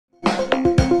And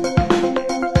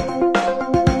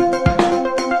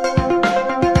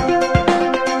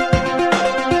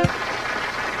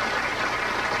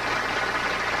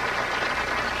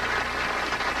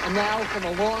now, from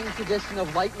a long tradition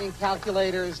of lightning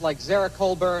calculators like Zara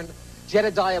Colburn,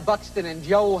 Jedediah Buxton, and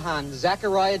Johann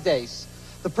Zachariah Dace,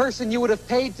 the person you would have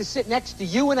paid to sit next to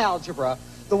you in algebra,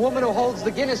 the woman who holds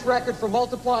the Guinness record for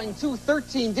multiplying two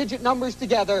 13-digit numbers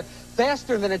together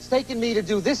faster than it's taken me to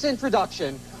do this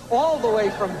introduction, all the way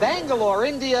from Bangalore,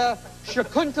 India,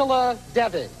 Shakuntala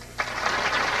Devi. Very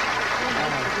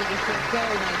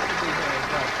nice to be here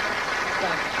as well.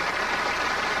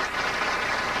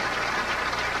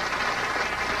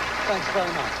 Thanks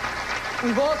very much.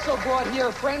 We've also brought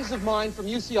here friends of mine from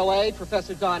UCLA,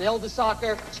 Professor Don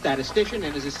Eldesacker, statistician,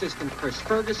 and his assistant Chris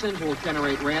Ferguson, who will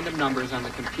generate random numbers on the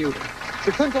computer.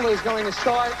 Shakuntala is going to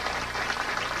start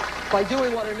by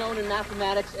doing what are known in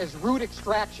mathematics as root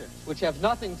extractions, which have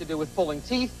nothing to do with pulling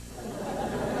teeth.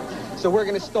 So we're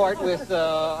going to start with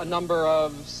a number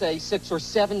of, say, 6 or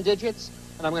 7 digits,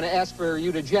 and I'm going to ask for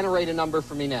you to generate a number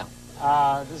for me now.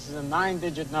 This is a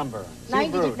 9-digit number.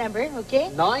 9-digit number, okay.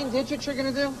 9 digits you're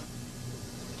going to do?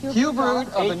 Cube root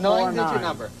of a 9-digit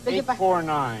number.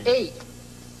 849.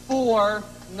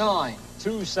 849.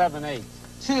 278.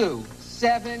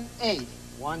 278.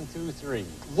 123.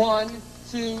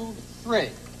 123.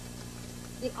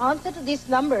 The answer to this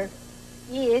number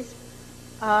is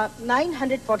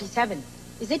 947.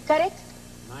 Is it correct?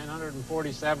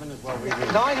 947 is what we do.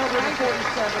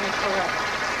 947 is correct.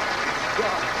 Good.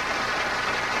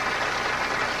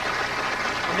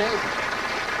 Amazing.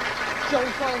 Shall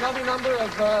we try another number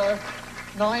of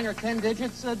 9 or 10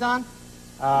 digits, Don?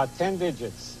 10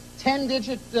 digits.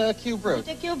 10-digit cube root. It's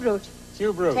a cube root.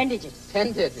 Cube root. 10 digits.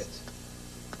 10 digits.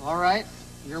 All right,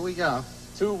 here we go.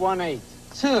 218.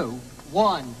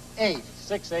 218.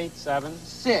 687.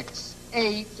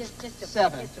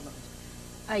 687. Just a moment.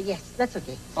 Yes, that's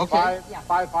okay. Okay.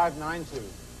 5592.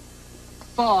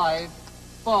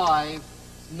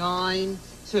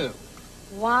 5592.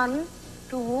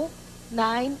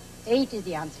 1298 is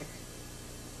the answer.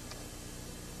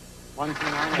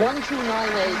 1298.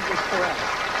 1298 is correct.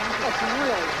 That's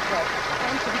really impressive.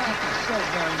 Thank you so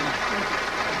very much.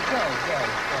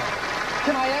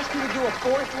 Can I ask you to do a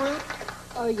 4th root?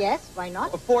 Oh, yes, why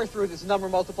not? A 4th root is a number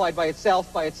multiplied by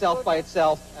itself, by itself, by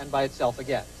itself, and by itself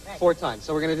again. Right. 4 times.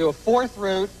 So we're going to do a 4th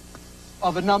root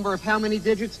of a number of how many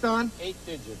digits, Don? 8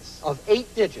 digits. Of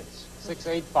 8 digits.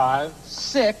 685.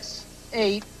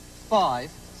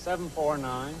 685.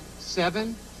 749.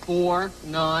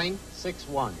 749.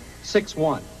 61.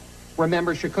 61.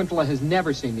 Remember, Shakuntala has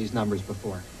never seen these numbers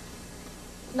before.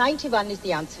 91 is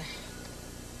the answer.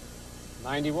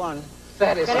 91.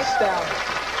 That is Correct. astounding.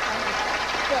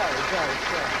 Very, very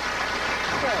good.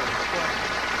 Very good.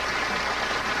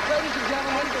 Ladies and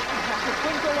gentlemen,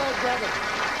 Shakuntala Devi.